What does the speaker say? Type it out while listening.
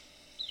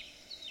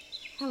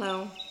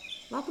Hello,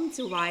 welcome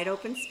to Wide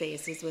Open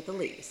Spaces with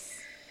Elise,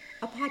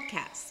 a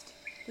podcast.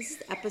 This is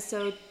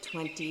episode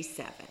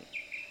 27,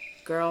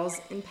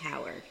 Girls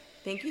Empowered.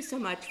 Thank you so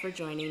much for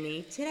joining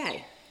me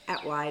today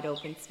at Wide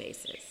Open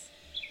Spaces.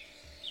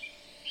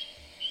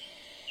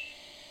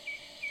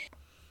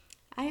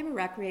 I am a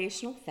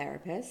recreational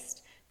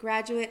therapist,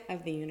 graduate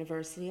of the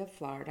University of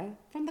Florida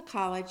from the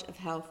College of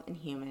Health and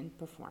Human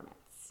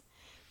Performance.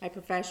 My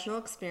professional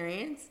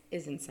experience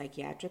is in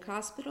psychiatric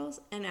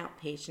hospitals and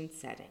outpatient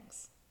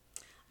settings.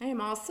 I am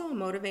also a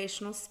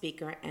motivational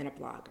speaker and a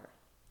blogger.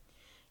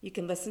 You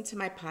can listen to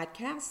my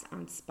podcast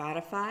on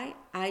Spotify,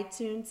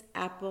 iTunes,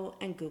 Apple,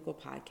 and Google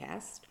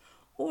Podcasts,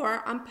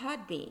 or on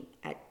Podbean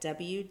at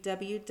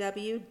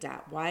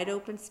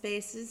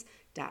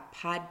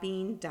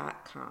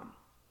www.wideopenspaces.podbean.com.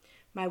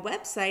 My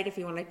website, if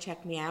you want to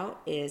check me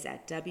out, is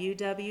at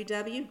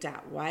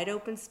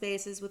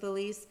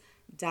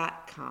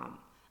www.wideopenspaceswithelise.com.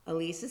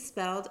 Elise is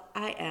spelled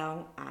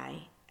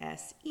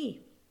I-L-I-S-E.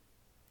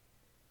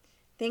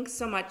 Thanks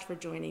so much for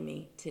joining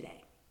me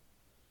today.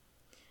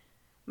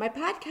 My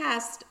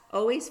podcast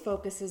always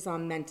focuses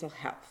on mental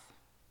health.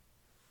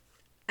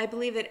 I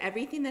believe that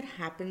everything that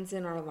happens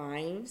in our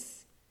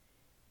lives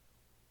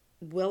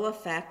will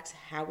affect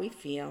how we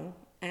feel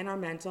and our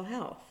mental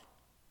health.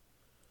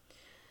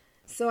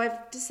 So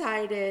I've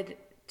decided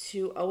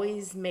to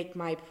always make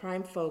my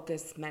prime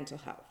focus mental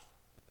health.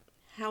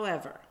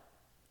 However,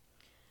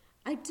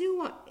 I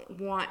do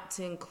want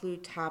to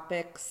include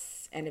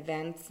topics and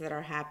events that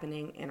are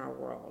happening in our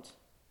world.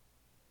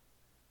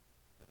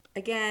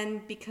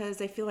 Again,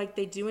 because I feel like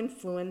they do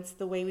influence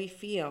the way we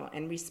feel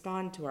and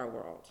respond to our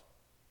world.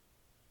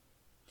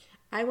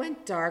 I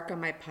went dark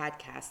on my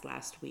podcast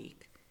last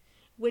week,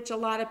 which a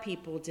lot of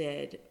people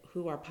did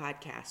who are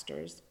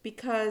podcasters,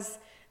 because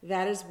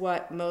that is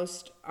what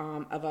most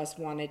of us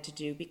wanted to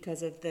do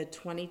because of the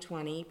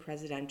 2020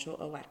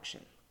 presidential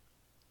election.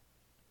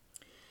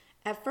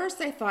 At first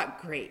I thought,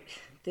 great,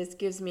 this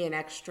gives me an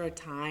extra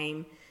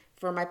time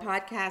for my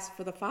podcast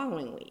for the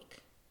following week.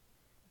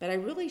 But I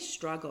really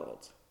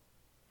struggled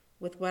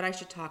with what I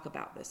should talk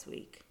about this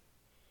week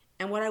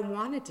and what I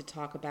wanted to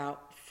talk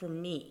about for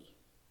me.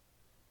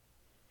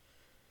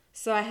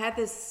 So I had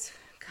this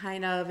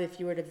kind of, if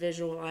you were to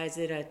visualize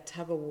it, a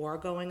tug of war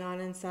going on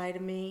inside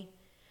of me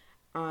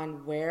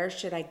on where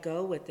should I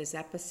go with this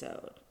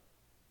episode.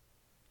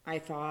 I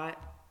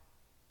thought,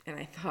 and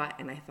I thought,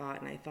 and I thought,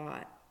 and I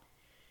thought.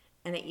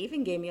 And it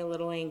even gave me a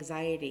little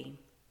anxiety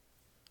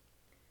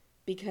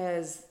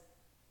because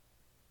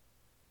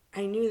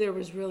I knew there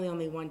was really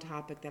only one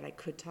topic that I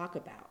could talk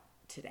about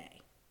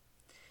today.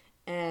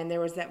 And there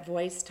was that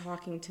voice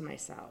talking to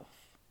myself,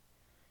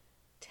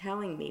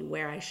 telling me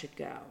where I should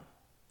go.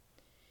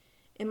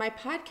 In my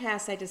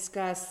podcast, I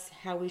discuss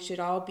how we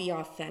should all be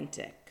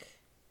authentic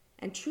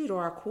and true to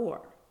our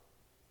core.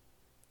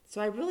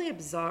 So I really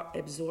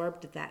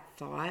absorbed that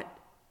thought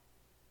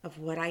of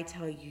what I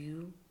tell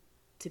you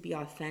to be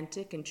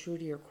authentic and true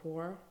to your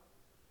core.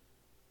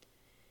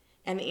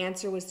 And the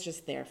answer was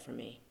just there for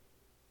me.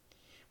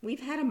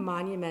 We've had a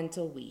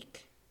monumental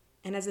week.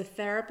 And as a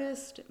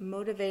therapist,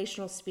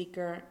 motivational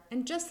speaker,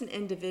 and just an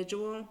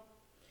individual,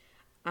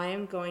 I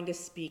am going to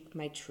speak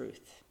my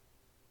truth.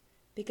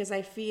 Because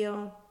I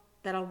feel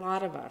that a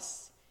lot of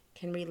us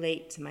can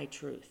relate to my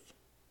truth.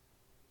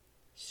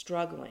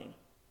 Struggling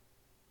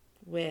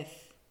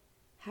with,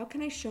 how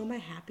can I show my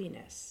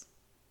happiness?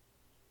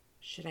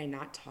 Should I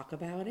not talk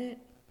about it?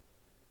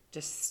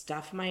 Just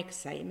stuff my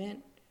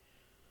excitement?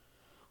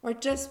 Or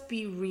just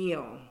be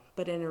real,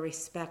 but in a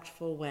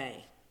respectful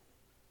way?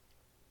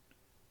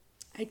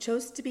 I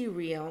chose to be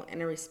real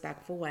in a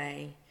respectful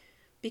way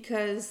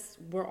because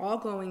we're all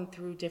going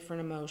through different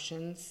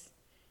emotions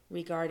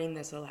regarding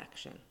this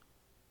election.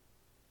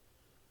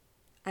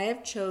 I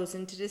have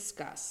chosen to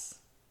discuss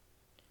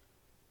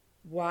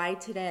why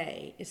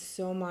today is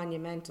so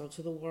monumental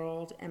to the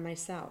world and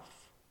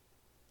myself.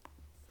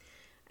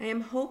 I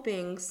am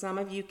hoping some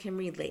of you can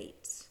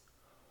relate,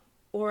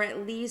 or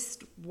at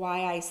least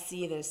why I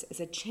see this as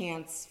a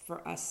chance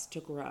for us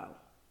to grow.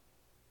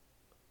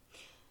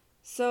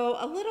 So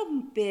a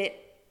little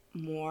bit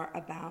more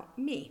about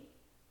me,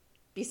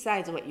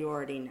 besides what you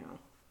already know,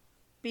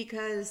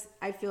 because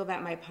I feel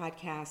that my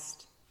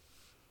podcast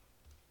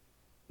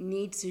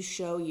needs to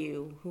show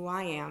you who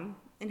I am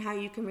and how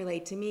you can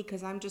relate to me,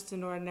 because I'm just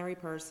an ordinary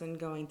person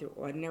going through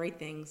ordinary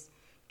things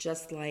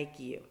just like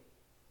you.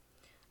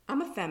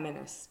 I'm a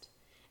feminist,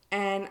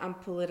 and I'm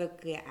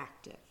politically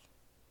active.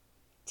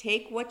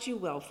 Take what you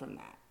will from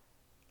that.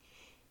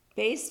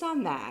 Based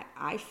on that,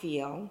 I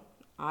feel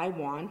I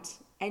want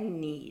and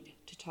need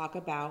to talk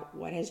about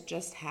what has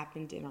just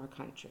happened in our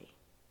country.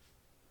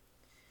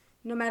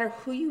 No matter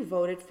who you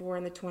voted for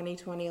in the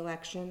 2020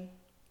 election,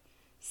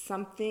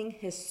 something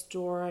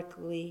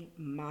historically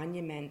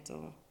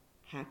monumental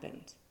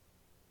happened.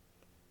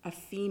 A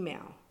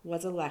female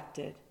was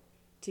elected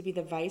to be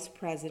the Vice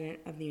President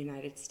of the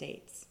United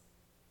States.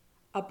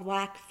 A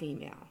black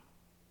female,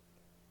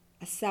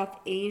 a South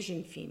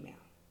Asian female,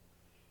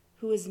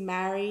 who is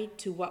married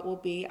to what will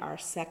be our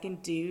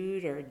second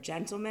dude or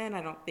gentleman.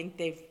 I don't think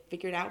they've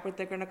figured out what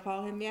they're going to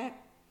call him yet,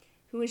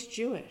 who is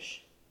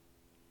Jewish.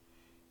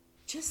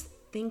 Just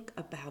think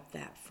about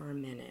that for a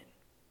minute.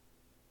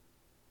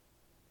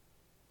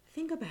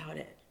 Think about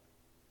it.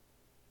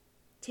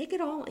 Take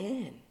it all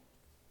in.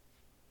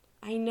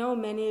 I know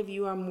many of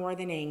you are more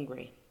than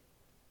angry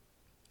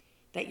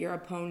that your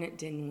opponent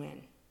didn't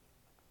win.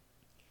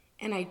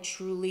 And I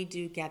truly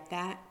do get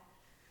that.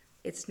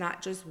 It's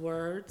not just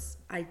words.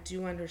 I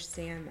do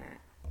understand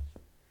that.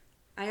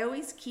 I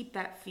always keep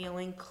that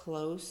feeling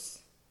close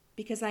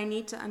because I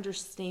need to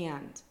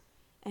understand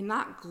and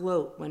not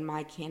gloat when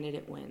my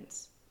candidate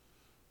wins.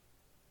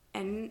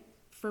 And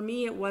for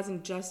me, it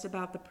wasn't just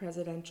about the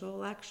presidential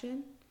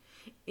election.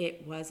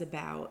 It was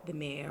about the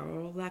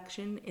mayoral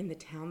election in the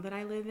town that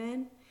I live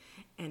in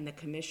and the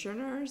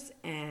commissioners.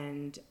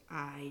 And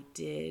I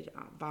did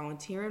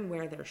volunteer and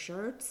wear their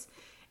shirts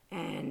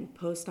and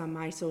post on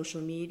my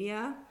social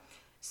media.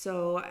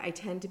 So I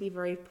tend to be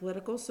very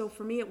political. So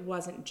for me, it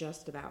wasn't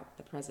just about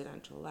the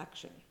presidential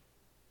election.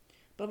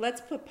 But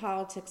let's put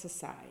politics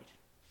aside.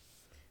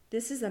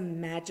 This is a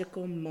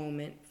magical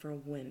moment for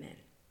women.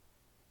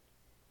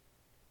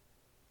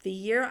 The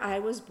year I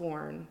was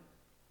born,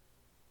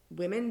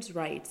 women's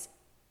rights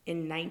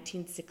in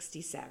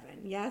 1967.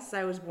 Yes,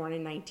 I was born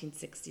in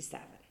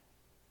 1967.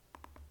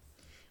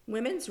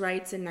 Women's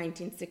rights in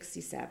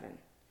 1967.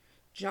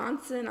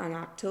 Johnson, on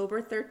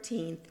October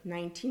 13th,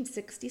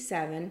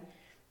 1967,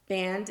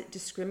 banned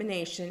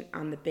discrimination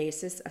on the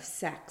basis of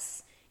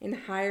sex in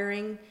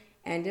hiring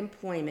and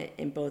employment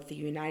in both the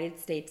United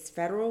States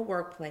federal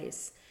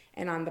workplace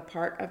and on the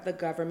part of the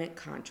government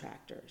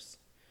contractors.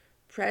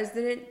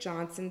 President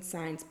Johnson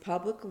signs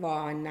Public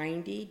Law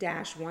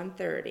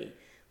 90-130,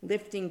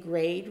 lifting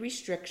grade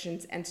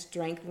restrictions and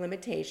strength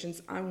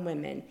limitations on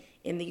women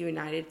in the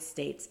United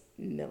States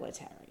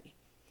military.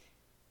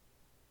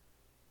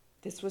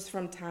 This was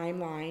from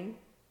Timeline,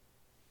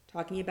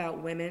 talking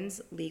about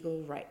women's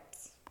legal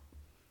rights.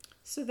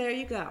 So there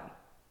you go.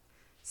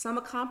 Some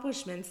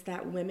accomplishments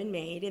that women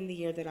made in the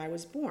year that I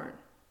was born.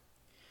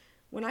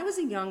 When I was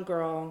a young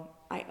girl,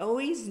 I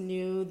always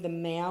knew the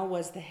male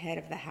was the head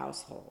of the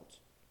household.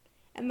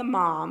 And the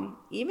mom,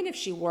 even if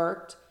she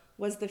worked,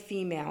 was the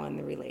female in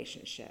the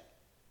relationship.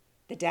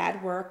 The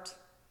dad worked,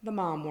 the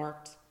mom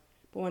worked.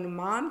 But when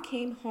mom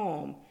came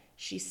home,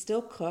 she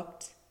still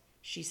cooked,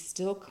 she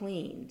still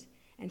cleaned,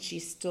 and she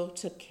still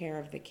took care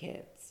of the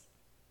kids.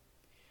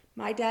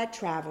 My dad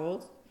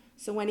traveled,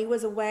 so when he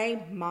was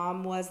away,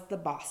 mom was the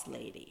boss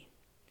lady.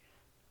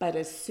 But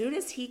as soon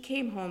as he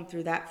came home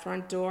through that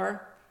front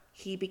door,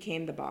 he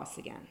became the boss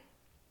again.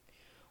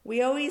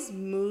 We always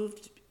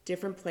moved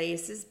different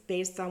places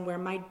based on where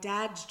my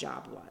dad's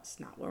job was,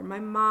 not where my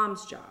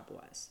mom's job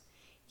was.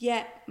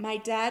 Yet, my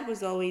dad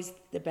was always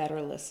the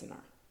better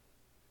listener.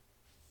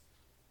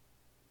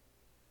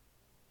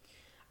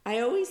 I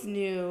always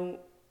knew,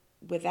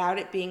 without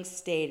it being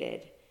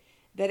stated,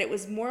 that it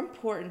was more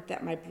important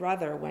that my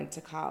brother went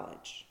to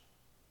college.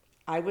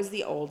 I was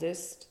the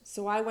oldest,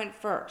 so I went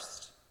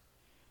first.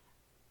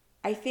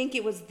 I think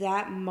it was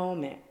that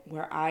moment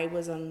where I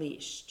was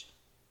unleashed.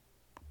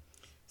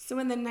 So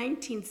in the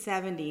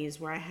 1970s,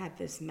 where I had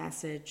this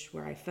message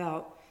where I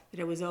felt that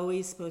it was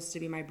always supposed to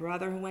be my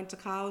brother who went to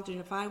college,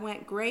 and if I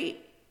went,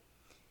 great,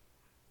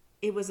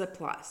 it was a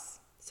plus.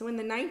 So in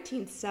the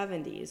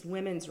 1970s,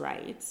 women's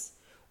rights,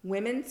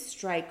 women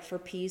strike for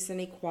peace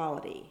and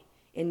equality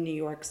in New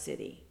York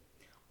City.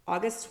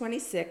 August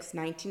 26,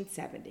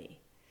 1970.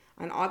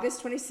 On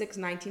August 26,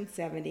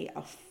 1970,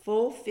 a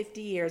full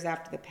 50 years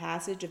after the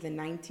passage of the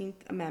 19th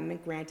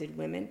Amendment granted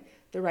women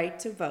the right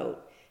to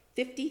vote,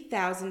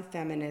 50,000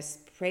 feminists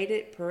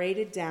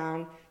paraded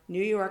down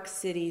New York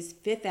City's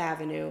Fifth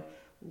Avenue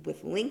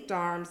with linked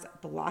arms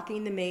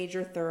blocking the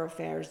major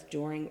thoroughfares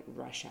during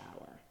rush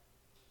hour.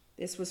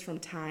 This was from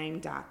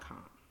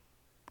Time.com.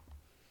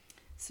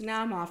 So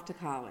now I'm off to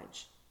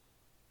college.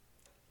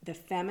 The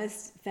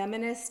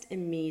feminist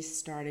in me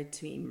started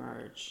to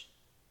emerge.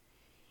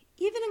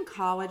 Even in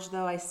college,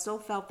 though, I still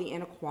felt the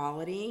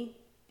inequality.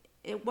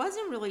 It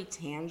wasn't really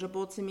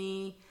tangible to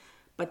me,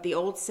 but the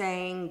old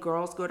saying,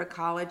 girls go to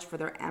college for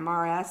their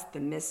MRS, the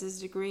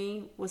Mrs.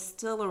 degree, was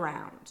still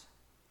around.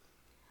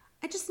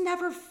 I just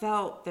never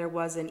felt there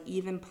was an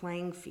even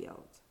playing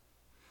field.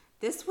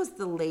 This was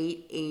the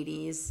late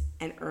 80s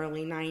and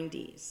early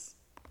 90s.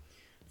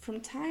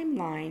 From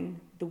Timeline,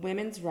 the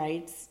women's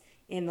rights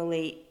in the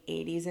late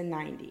 80s and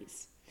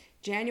 90s.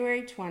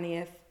 January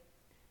 20th,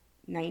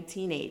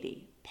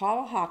 1980.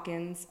 Paula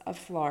Hawkins of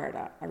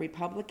Florida, a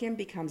Republican,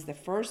 becomes the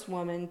first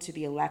woman to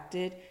be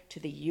elected to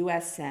the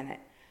U.S.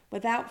 Senate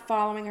without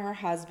following her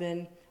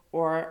husband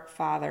or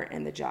father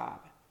in the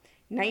job.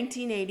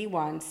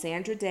 1981,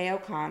 Sandra Day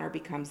O'Connor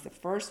becomes the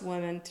first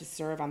woman to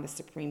serve on the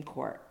Supreme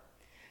Court.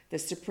 The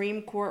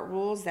Supreme Court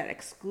rules that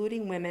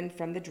excluding women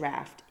from the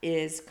draft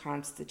is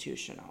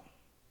constitutional.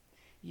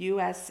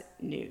 U.S.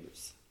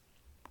 News.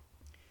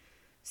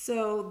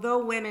 So,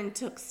 though women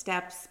took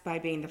steps by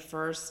being the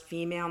first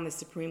female in the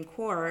Supreme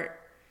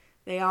Court,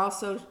 they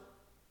also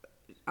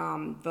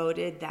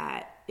voted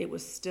that it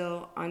was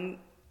still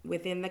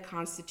within the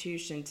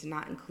Constitution to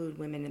not include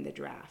women in the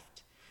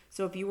draft.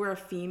 So if you were a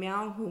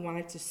female who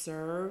wanted to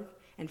serve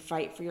and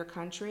fight for your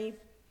country,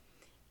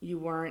 you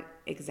weren't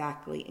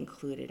exactly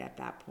included at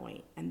that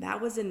point. And that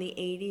was in the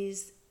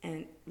 80s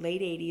and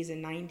late 80s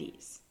and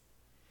 90s,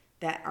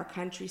 that our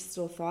country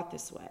still thought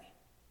this way.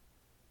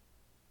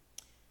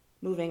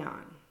 Moving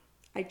on.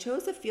 I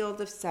chose a field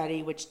of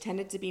study which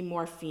tended to be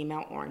more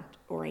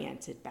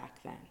female-oriented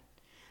back then.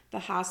 The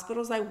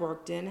hospitals I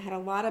worked in had a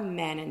lot of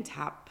men in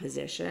top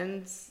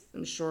positions.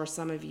 I'm sure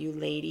some of you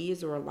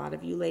ladies, or a lot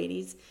of you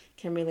ladies,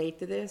 can relate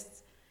to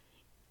this.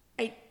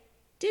 I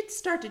did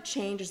start to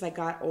change as I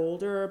got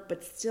older,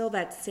 but still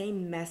that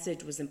same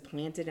message was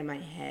implanted in my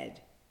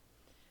head.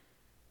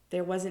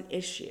 There was an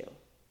issue.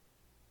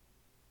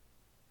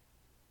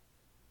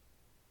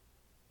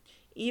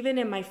 Even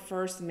in my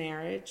first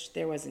marriage,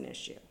 there was an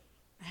issue.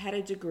 I had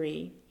a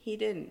degree, he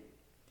didn't,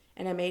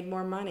 and I made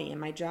more money in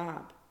my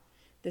job.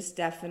 This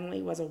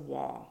definitely was a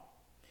wall.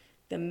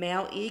 The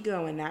male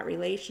ego in that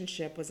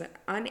relationship was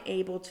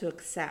unable to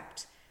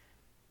accept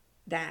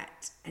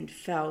that and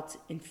felt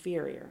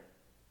inferior,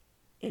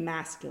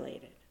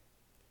 emasculated,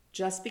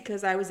 just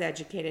because I was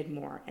educated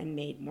more and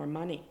made more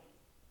money.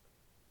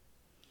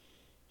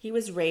 He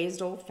was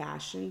raised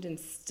old-fashioned and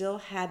still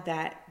had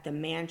that the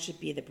man should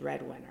be the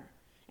breadwinner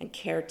and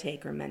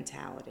caretaker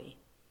mentality.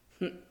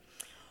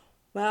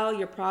 Well,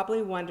 you're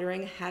probably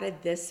wondering, how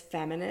did this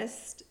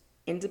feminist,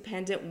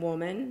 independent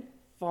woman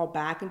fall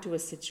back into a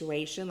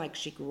situation like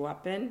she grew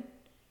up in?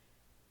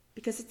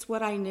 Because it's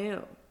what I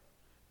knew.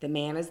 The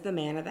man is the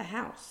man of the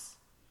house.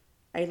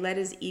 I let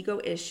his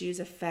ego issues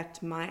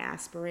affect my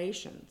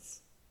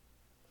aspirations.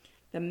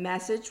 The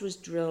message was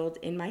drilled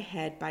in my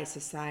head by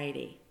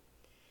society.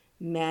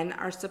 Men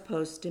are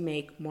supposed to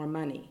make more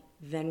money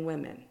than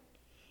women,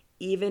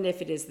 even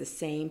if it is the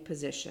same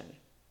position.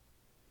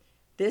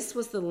 This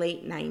was the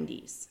late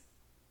 90s.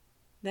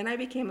 Then I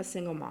became a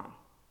single mom,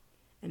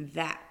 and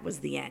that was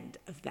the end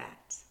of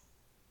that.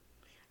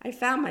 I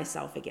found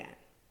myself again,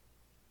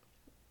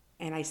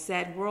 and I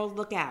said, world,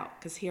 look out,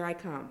 because here I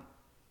come.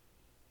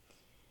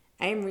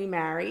 I am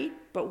remarried,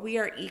 but we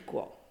are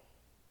equal.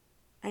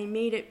 I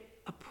made it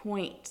a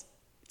point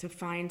to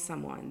find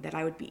someone that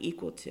I would be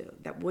equal to,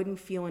 that wouldn't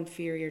feel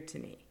inferior to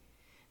me,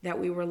 that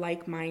we were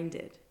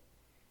like-minded,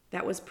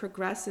 that was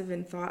progressive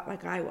in thought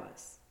like I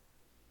was.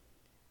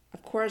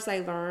 Of course, I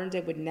learned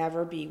I would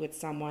never be with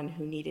someone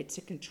who needed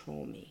to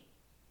control me.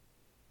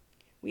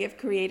 We have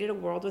created a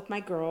world with my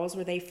girls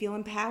where they feel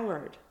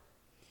empowered,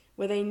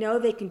 where they know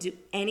they can do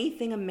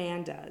anything a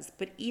man does,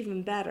 but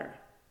even better.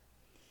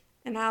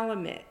 And I'll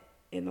admit,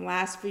 in the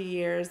last few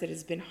years, it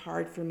has been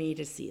hard for me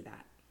to see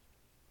that.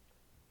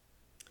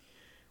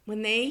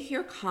 When they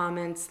hear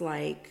comments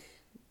like,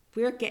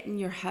 "We're getting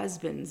your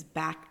husbands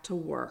back to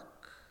work,"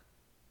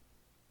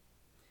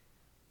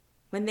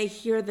 when they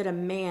hear that a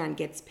man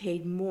gets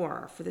paid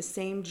more for the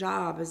same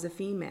job as a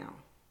female,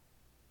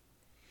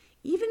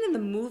 even in the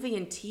movie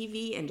and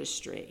TV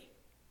industry,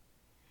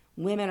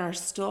 women are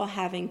still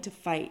having to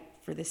fight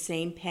for the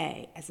same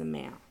pay as a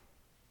male.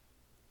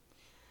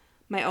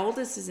 My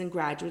oldest is in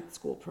graduate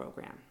school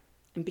program,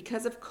 and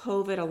because of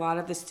COVID, a lot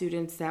of the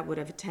students that would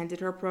have attended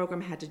her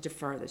program had to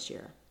defer this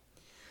year.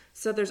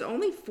 So there's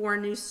only 4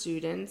 new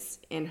students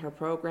in her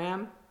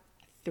program,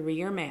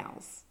 3 are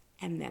males,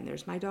 and then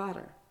there's my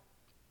daughter.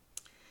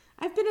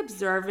 I've been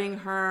observing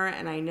her,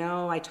 and I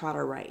know I taught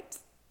her right.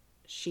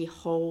 She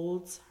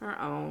holds her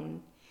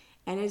own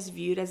and is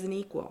viewed as an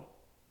equal.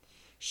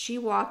 She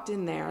walked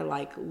in there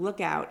like,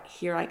 look out,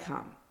 here I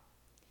come.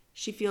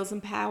 She feels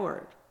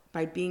empowered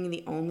by being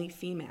the only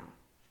female.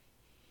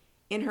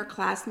 In her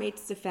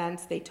classmates'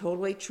 defense, they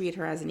totally treat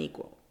her as an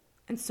equal.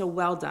 And so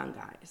well done,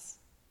 guys.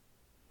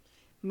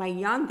 My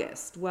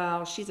youngest,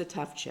 well, she's a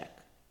tough chick.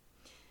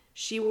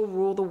 She will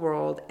rule the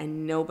world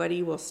and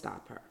nobody will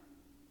stop her.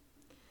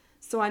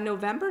 So on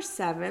November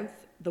 7th,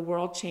 the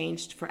world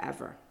changed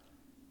forever.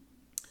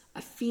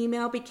 A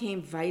female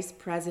became Vice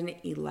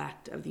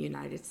President-elect of the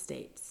United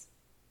States.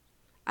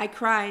 I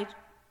cried,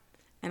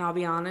 and I'll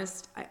be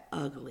honest, I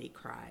ugly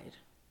cried.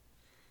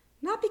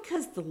 Not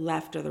because the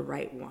left or the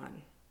right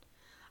won.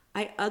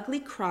 I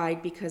ugly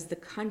cried because the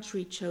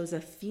country chose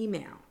a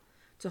female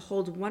to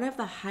hold one of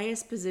the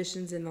highest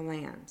positions in the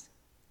land.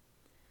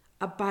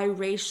 A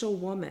biracial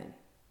woman.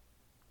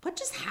 What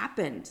just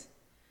happened?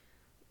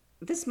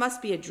 This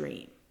must be a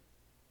dream.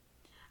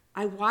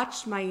 I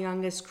watched my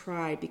youngest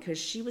cry because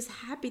she was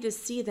happy to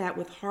see that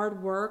with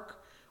hard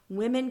work,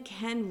 women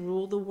can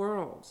rule the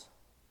world.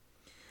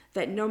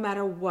 That no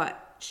matter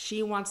what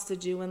she wants to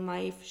do in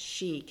life,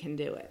 she can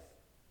do it.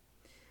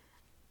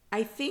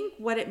 I think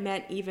what it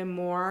meant even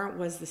more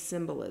was the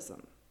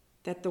symbolism,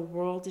 that the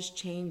world is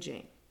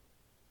changing.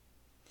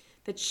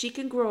 That she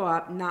can grow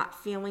up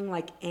not feeling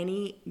like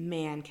any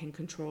man can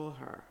control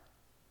her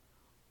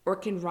or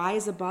can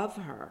rise above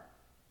her.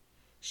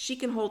 She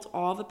can hold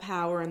all the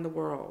power in the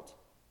world.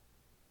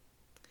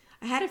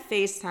 I had to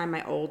FaceTime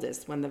my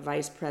oldest when the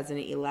Vice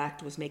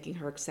President-elect was making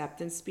her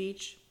acceptance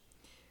speech.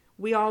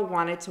 We all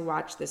wanted to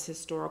watch this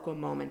historical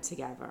moment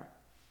together.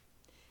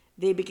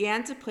 They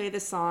began to play the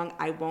song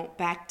 "I Won't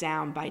Back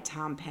Down" by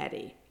Tom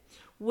Petty,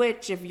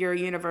 which, if you're a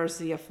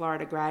University of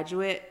Florida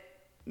graduate,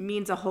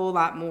 means a whole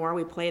lot more.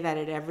 We play that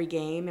at every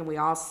game, and we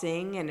all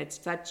sing, and it's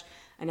such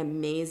an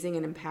amazing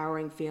and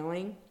empowering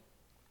feeling.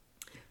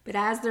 But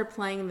as they're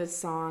playing this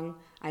song,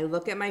 I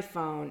look at my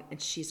phone,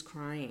 and she's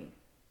crying.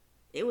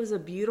 It was a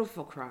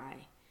beautiful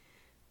cry,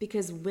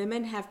 because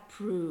women have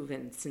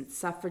proven since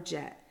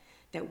suffragette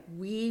that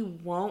we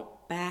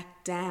won't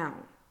back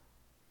down.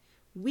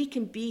 We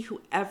can be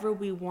whoever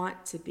we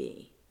want to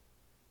be.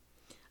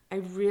 I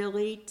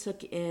really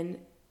took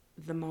in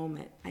the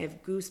moment. I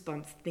have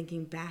goosebumps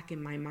thinking back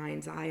in my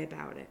mind's eye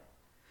about it,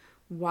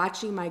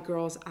 watching my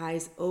girls'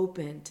 eyes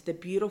open to the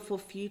beautiful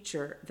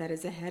future that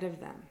is ahead of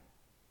them.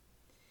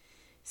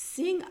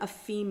 Seeing a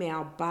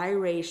female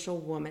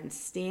biracial woman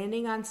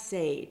standing on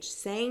stage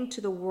saying to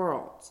the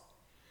world,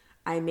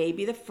 "I may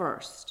be the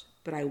first,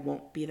 but I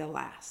won't be the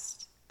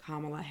last,"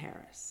 Kamala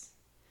Harris.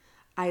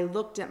 I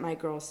looked at my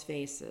girls'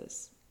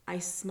 faces. I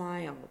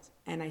smiled,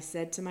 and I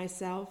said to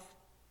myself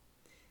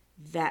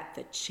that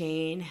the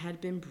chain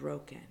had been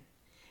broken,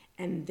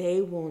 and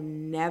they will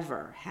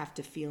never have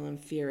to feel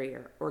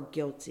inferior or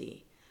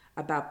guilty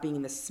about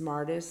being the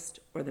smartest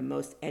or the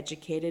most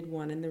educated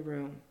one in the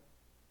room.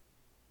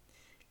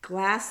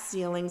 Glass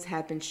ceilings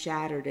have been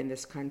shattered in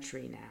this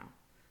country now,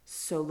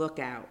 so look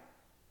out.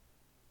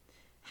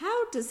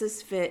 How does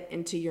this fit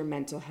into your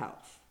mental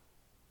health?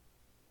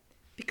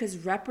 Because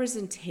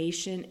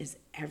representation is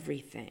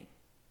everything.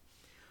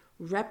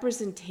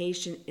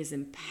 Representation is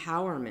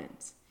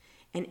empowerment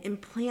and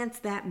implants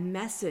that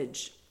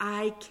message,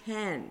 "I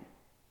can,"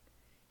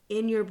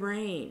 in your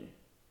brain.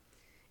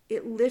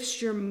 It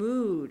lifts your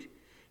mood,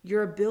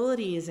 your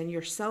abilities, and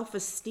your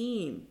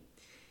self-esteem.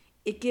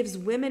 It gives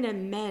women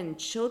and men,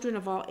 children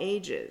of all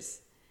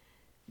ages,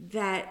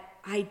 that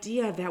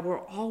idea that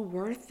we're all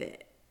worth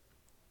it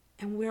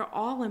and we're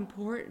all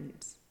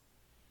important.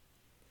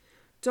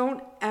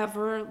 Don't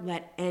ever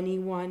let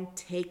anyone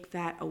take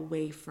that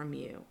away from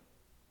you.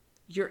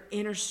 Your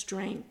inner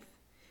strength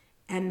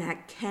and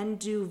that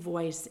can-do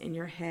voice in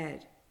your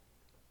head.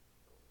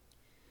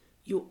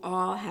 You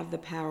all have the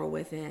power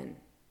within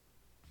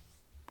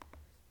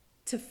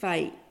to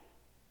fight,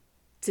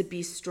 to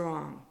be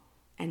strong,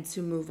 and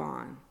to move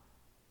on.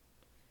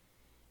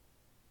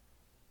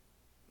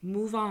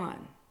 Move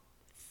on.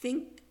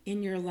 Think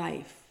in your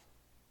life.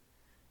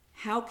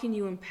 How can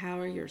you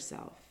empower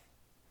yourself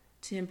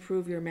to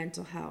improve your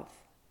mental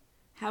health?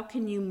 How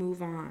can you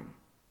move on?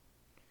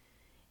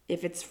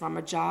 If it's from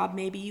a job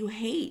maybe you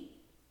hate,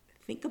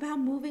 think about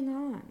moving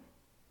on.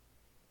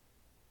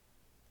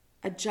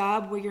 A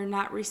job where you're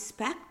not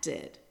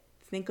respected,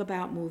 think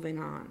about moving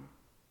on.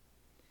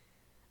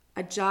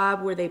 A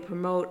job where they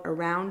promote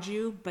around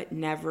you but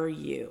never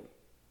you.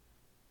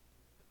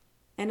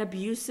 An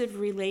abusive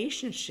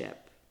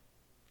relationship,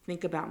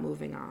 think about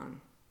moving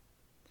on.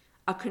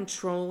 A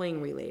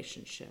controlling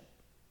relationship.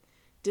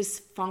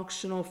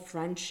 Dysfunctional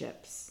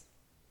friendships.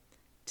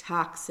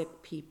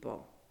 Toxic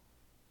people.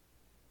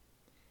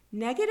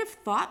 Negative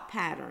thought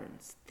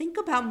patterns. Think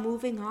about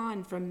moving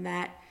on from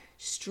that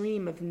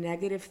stream of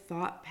negative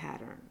thought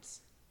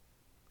patterns.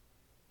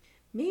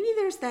 Maybe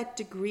there's that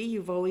degree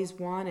you've always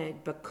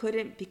wanted but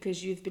couldn't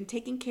because you've been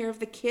taking care of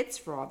the kids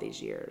for all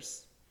these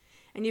years.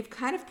 And you've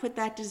kind of put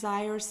that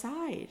desire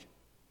aside.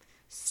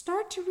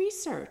 Start to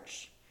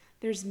research.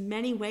 There's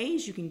many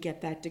ways you can get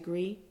that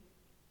degree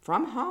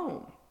from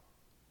home.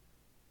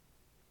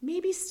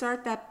 Maybe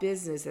start that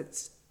business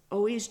that's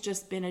always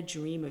just been a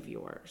dream of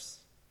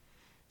yours.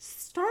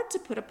 Start to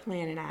put a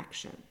plan in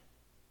action.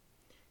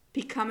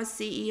 Become a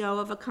CEO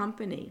of a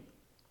company.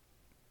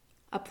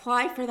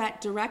 Apply for that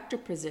director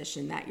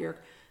position that your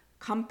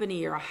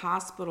company or a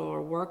hospital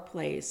or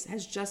workplace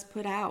has just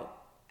put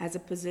out as a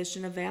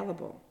position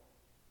available.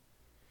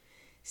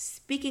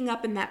 Speaking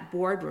up in that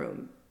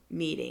boardroom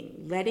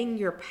meeting, letting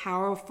your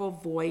powerful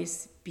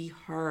voice be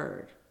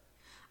heard.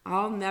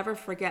 I'll never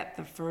forget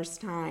the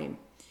first time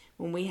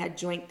when we had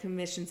Joint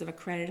Commissions of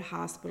Accredited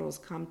Hospitals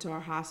come to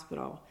our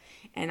hospital,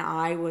 and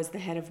I was the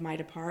head of my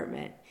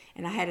department,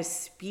 and I had to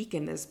speak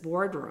in this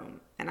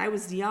boardroom, and I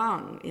was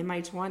young, in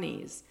my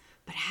 20s,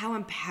 but how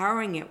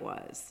empowering it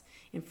was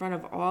in front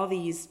of all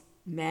these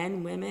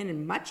men, women,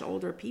 and much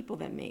older people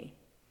than me.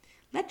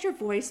 Let your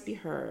voice be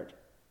heard.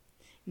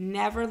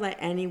 Never let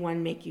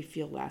anyone make you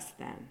feel less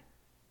than.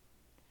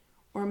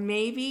 Or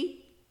maybe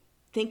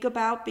think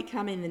about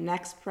becoming the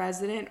next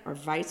president or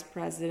vice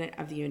president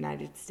of the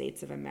United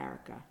States of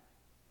America.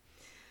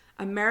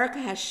 America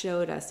has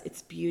showed us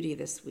its beauty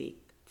this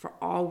week for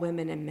all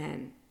women and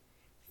men.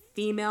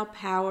 Female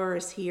power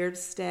is here to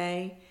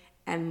stay,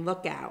 and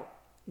look out.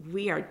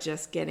 We are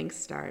just getting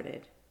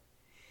started.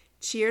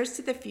 Cheers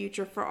to the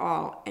future for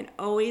all, and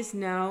always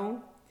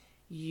know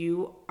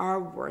you are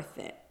worth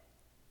it.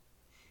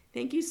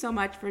 Thank you so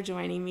much for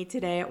joining me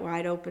today at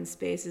Wide Open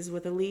Spaces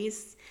with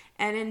Elise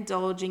and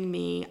indulging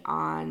me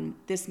on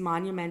this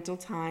monumental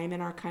time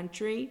in our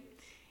country,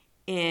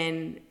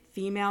 in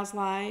females'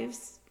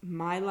 lives,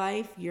 my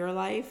life, your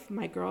life,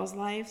 my girls'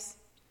 lives.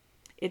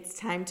 It's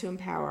time to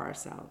empower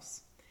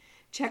ourselves.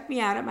 Check me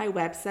out at my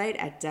website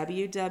at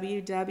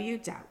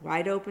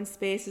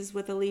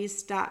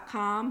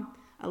www.wideopenspaceswithelise.com.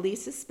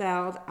 Elise is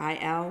spelled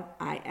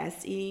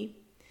Ilise.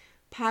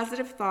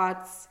 Positive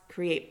thoughts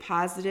create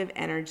positive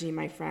energy,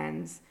 my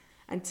friends.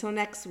 Until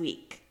next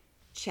week,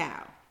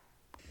 ciao.